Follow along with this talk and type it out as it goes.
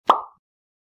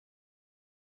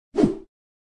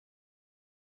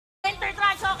enter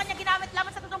tranche o kanya ginamit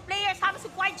lamang sa tutong players habang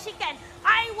si White Chicken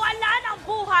ay wala ng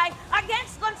buhay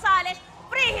against Gonzales.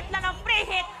 Free hit lang ng free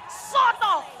hit.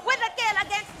 Soto with a kill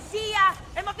against Zia.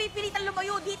 Ay mapipilitan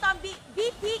lumayo dito ang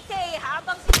BTK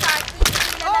habang si Sharky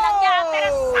na lang niya. Pero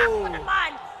sakto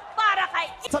naman para kay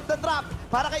Up the drop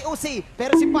para kay Uzi.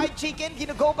 Pero si White Chicken,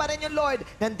 ginugo pa rin yung Lord.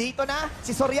 Nandito na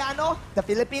si Soriano, the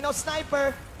Filipino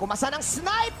sniper. Kumasa ng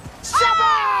snipe. Siya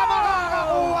ba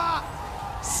makakakuha?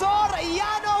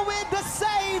 Soriano with the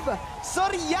save.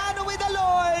 Soriano with the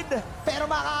Lord. Pero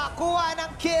makakakuha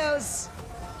ng kills.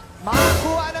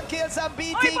 Makakuha ng kills ang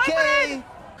BTK.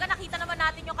 Nakita naman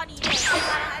natin yung kanina.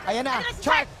 Ayan na,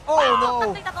 Chart. Oh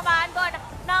no. Complete na kumahan doon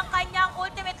ng kanyang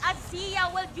ultimate as Zia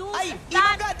will use Ay,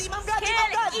 that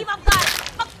Imam God.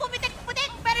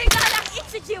 Magpumitik-putik pero yung lang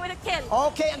HG with a kill.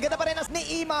 Okay, ang ganda pa rin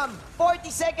ni Imam.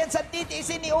 40 seconds at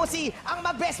titiisin ni Uzi ang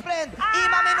mag-best friend.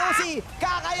 Imam and Uzi,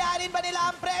 kakayanin ba nila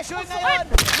ang pressure ngayon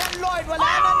ng Lord? Wala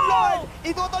ng Lord.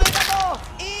 Itutuloy na to.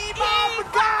 Imam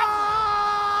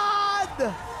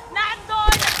God!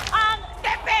 Nandun ang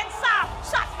depensa.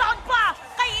 Shutdown pa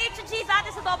kay HG sa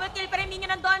atin sa double kill. Pero hindi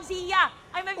nyo nandun, Zia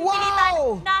ay may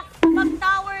pipilitan na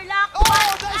mag-tower lock.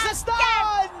 Oh, there's a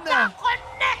stun! The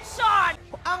connection!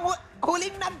 Ang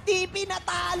huling nag-TP na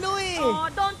talo eh. Oh,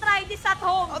 don't try this at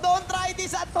home. Oh, don't try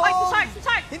this at home. Ay, si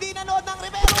Shark. Hindi nanood ng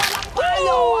Rivero, walang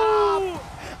follow-up.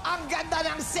 Ang ganda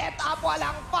ng setup,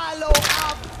 walang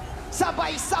follow-up.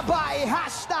 Sabay-sabay,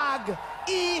 hashtag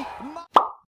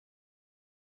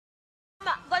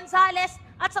Gonzales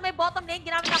at sa may bottom lane,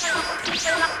 ginamit na kayo ng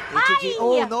concealer lang. HG,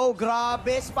 oh no,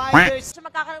 grabe, Spiders. So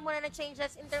magkakaroon muna ng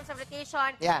changes in terms of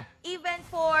rotation. Yeah. Even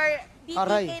for BTK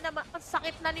Aray. na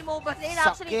sakit na ni Mobile Lane.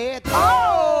 Sakit.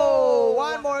 Oh!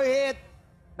 One more hit.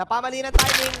 Napamali ng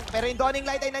timing, pero yung dawning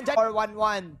light ay nandyan. Or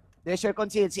 1-1. There's your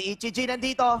conceal. Si HG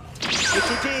nandito.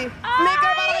 HG.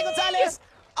 Flicker para kay Gonzales.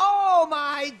 Oh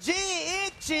my G!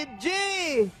 HG!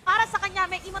 Para sa kanya,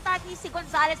 may immortality si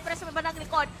Gonzales pero sa may bandang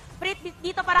likod. Brit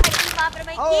dito para kay Ima pero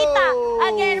may kita.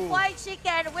 Again, White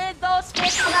Chicken with those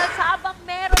criticals habang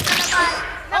meron na naman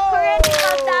na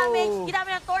critical damage.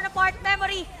 Ginamit ng torn apart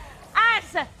memory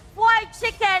as White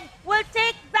Chicken will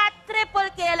take that triple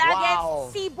kill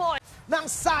against SIBOL. Ng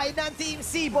side ng Team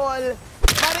SIBOL,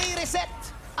 marireset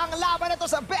ang laban na to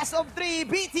sa best of 3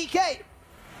 BTK.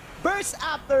 Burst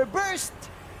after burst.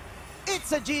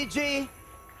 It's a GG.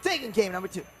 Taking game number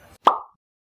 2.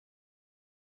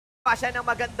 Siya ng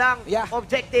magandang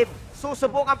objective.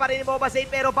 Susubukan pa rin ni Mobazane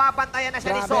pero babantayan na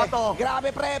siya ni Soto.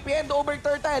 Grabe pre, Piend over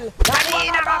Turtle.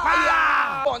 Kanina ka pa!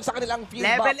 Sa kanilang field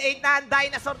Level 8 na ang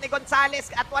dinosaur ni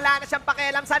Gonzales at wala na siyang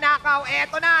pakialam sa nakaw.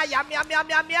 Eto na, yum.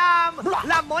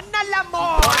 Lamon na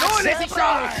lamon!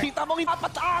 Kita mong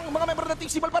ipapat ang mga member ng Team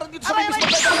SIBOL para dito sa Abay, may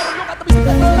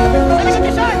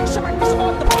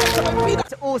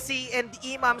Uzi and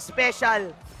Imam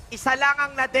special. Isa lang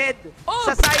ang na-dead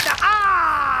sa side na...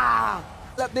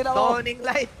 Dawning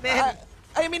light, man.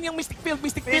 I mean yung Mystic Field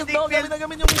no?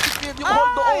 Gamin yung Mystic Field, yung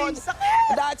hold doon.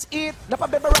 That's it.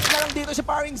 Napabebarak na lang dito si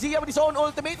Paring Zia with his own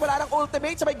ultimate. Wala nang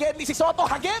ultimate. Sabay Gedli si Soto.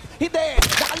 Hagit? Hindi.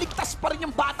 Nakaligtas pa rin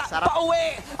yung bata.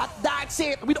 Pauwi. At that's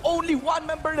it. With only one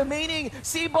member remaining,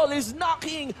 SIBOL is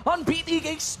knocking on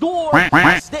BTK's door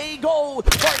as they go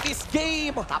for this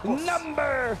game.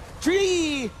 Number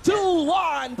 3,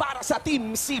 2, 1 para sa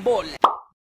Team SIBOL.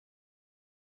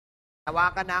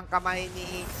 Hawakan na ang kamay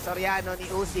ni Soriano, ni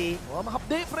Uzi. Oh,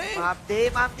 mahapde, pre.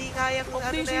 Mahapde nga yung ano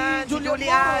na yan. Si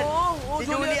Julian.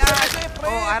 Julian.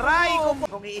 Oh, aray.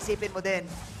 Kung iisipin mo din.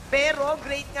 Pero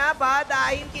great nga ba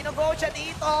dahil kinugo siya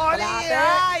dito.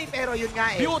 Ay, pero yun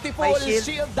nga eh. Beautiful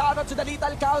shield down to the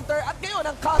lethal counter. At ngayon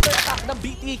ang counter attack ng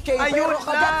BTK. Pero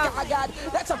kagad.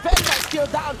 That's a very nice kill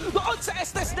down. Doon sa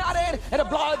Estes natin. And the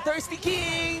Bloodthirsty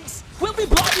Kings will be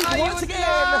bloodied once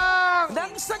again.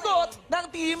 Nang sagot ng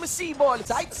Team SIBOL.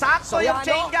 Sakto yung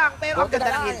chain gang. Pero ang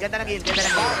ganda ng heal.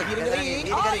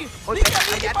 Ay, Lika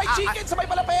by Chicken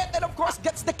sabay malapit. And of course,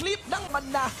 gets the clip ng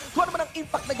mana. Kung ano man ang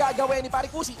impact na gagawin ni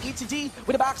Pari Kusi. HG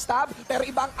with a backstab. Pero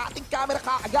iba ang ating camera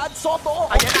kaagad. Soto.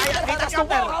 Ayan. Lethal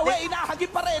counter. Inahagip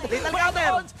pa rin. Lethal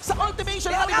counter. Sa ultimation.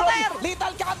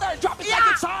 Lethal counter. Drop it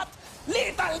like it's hot.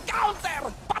 Lethal counter!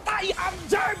 Patay ang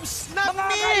germs! Mga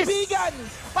kaibigan!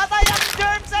 Patay ang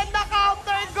germs and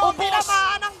na-counter go!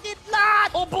 Tinamaan ang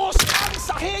kidlat! Ubos ang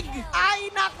sahig!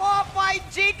 Ay nako! White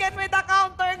Chicken with the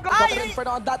counter go! Ay!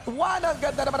 Inferno on that one! Ang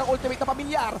ganda naman ang ultimate na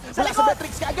pamilyar! Wala sa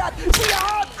Beatrix kaagad!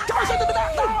 Siyan! Goes into the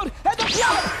knockdown! And the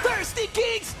Bloodthirsty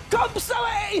Kings comes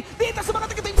away! Dito sa mga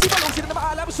taga-Team SIBOL! Kung sino na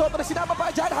maalam, Soto na sinama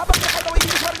pa dyan habang nakataway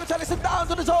dito sa Mario Gonzales and down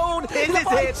to the zone! This is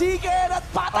Napay it. Chicken at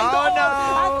patay Oh, doon. no.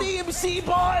 At Team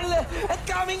SIBOL. And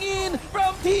coming in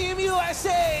from Team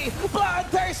USA,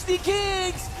 Bloodthirsty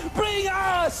Kings bring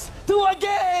us to a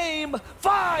game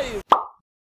 5.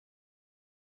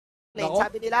 Lane, Nako.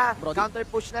 sabi nila, Brody. counter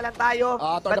push na lang tayo.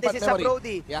 Turn But the this path is a memory.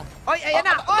 Brody. Yeah. Oy, ayan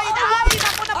na! Oy, ay!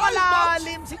 Naku na Ay,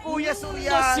 palalim si Kuya Sini.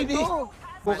 Soriano.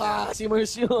 Mukha si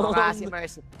Mercy yun. Mukha si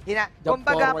Mercy. Jump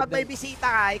Kumbaga, forward pag may din. bisita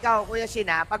ka, ikaw, Kuya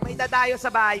Shina, pag may dadayo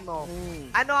sa bahay mo,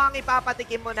 ano ang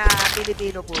ipapatikim mo na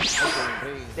Filipino food?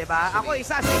 Diba? Ako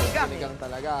isa, sinigang. Sinigang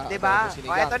talaga. Diba? Ako, O,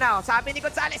 sinigang. eto na. Sabi ni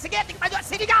Gonzales, sige, tikman nyo ang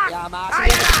sinigang! Yama,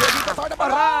 Ayan na! dito, turn the path.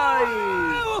 Aray!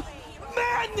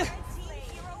 Man!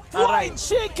 Aray. Fried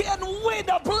chicken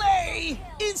with a play!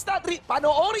 Instant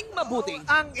panooring mabuting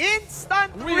Ang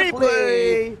instant replay.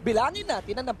 replay! Bilangin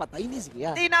natin ang napatay ni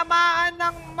Zia. Tinamaan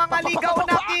ng mga ligaw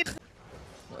na kid.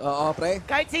 Oo, pre.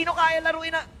 Kahit sino kaya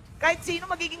laruin na, kahit sino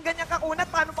magiging ganyan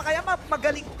kakunat, paano pa kaya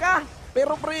magaling ka?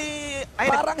 Pero pre,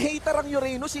 parang hater ang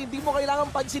Uranus, hindi mo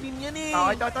kailangan pansinin yan eh.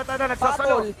 Ito,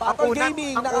 nagsasalo. Patol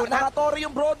Gaming, nakatori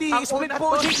yung Brody, Ang split unat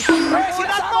pushing. mo. Pre, Ang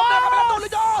sinasama unat na kami mo. ng tuloy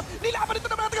nyo. Nilaban ito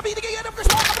naman natin BTK yan. Of course,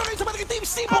 makakapro kayo sa mga Team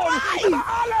SIBOL.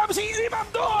 Nakaalam si Imam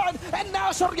doon. And now,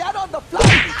 Soriano on the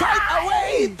fly. Kite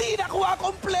away. Hindi nakuha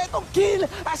kompletong kill.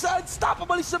 As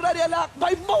unstoppable is already locked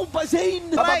by Moba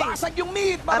Zane. Aray. Mababasag yung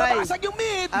mid. Aray. Mababasag yung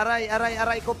mid.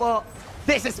 Aray ko po.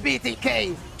 This is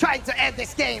BTK trying to end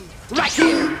this game right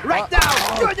here, right now.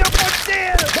 Junior foot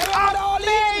steal.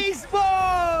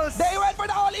 Amazeballs. They went for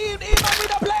the all-in. Imam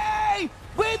with the play.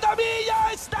 With the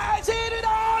million stands in and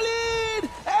all-in.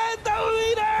 And the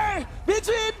winner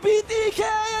between BTK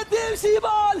and Team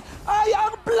SIBOL ay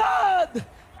ang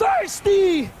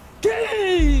Bloodthirsty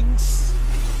Kings.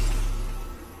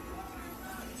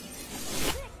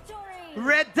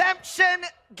 Redemption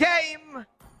game.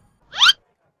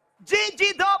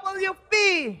 GGWP.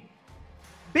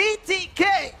 BTK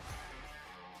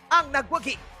ang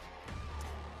nagwagi.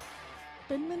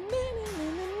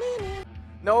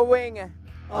 Knowing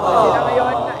sila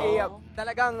ngayon ay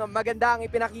talagang maganda ang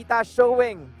ipinakita,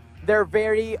 showing their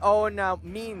very own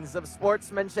means of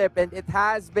sportsmanship, and it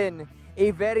has been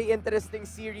a very interesting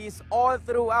series all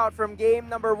throughout from game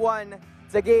number 1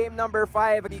 to game number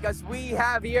 5, because we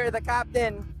have here the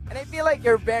captain, and I feel like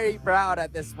you're very proud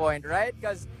at this point, right?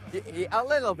 Because a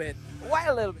little bit.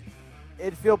 Why a little bit?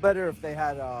 It'd feel better if they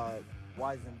had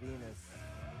Wise and Venus.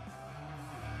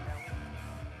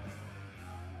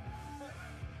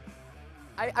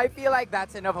 I feel like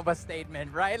that's enough of a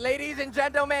statement, right? Ladies and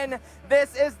gentlemen,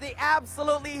 this is the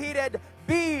absolutely heated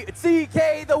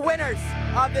BTK, the winners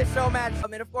of this show match.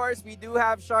 And of course, we do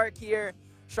have Shark here.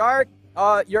 Shark,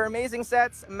 your amazing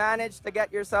sets managed to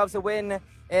get yourselves a win.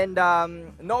 And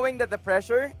knowing that the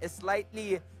pressure is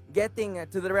slightly getting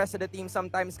to the rest of the team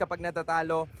sometimes kapag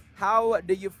natatalo, how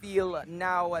do you feel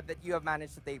now that you have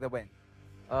managed to take the win?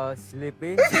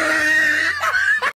 Sleepy.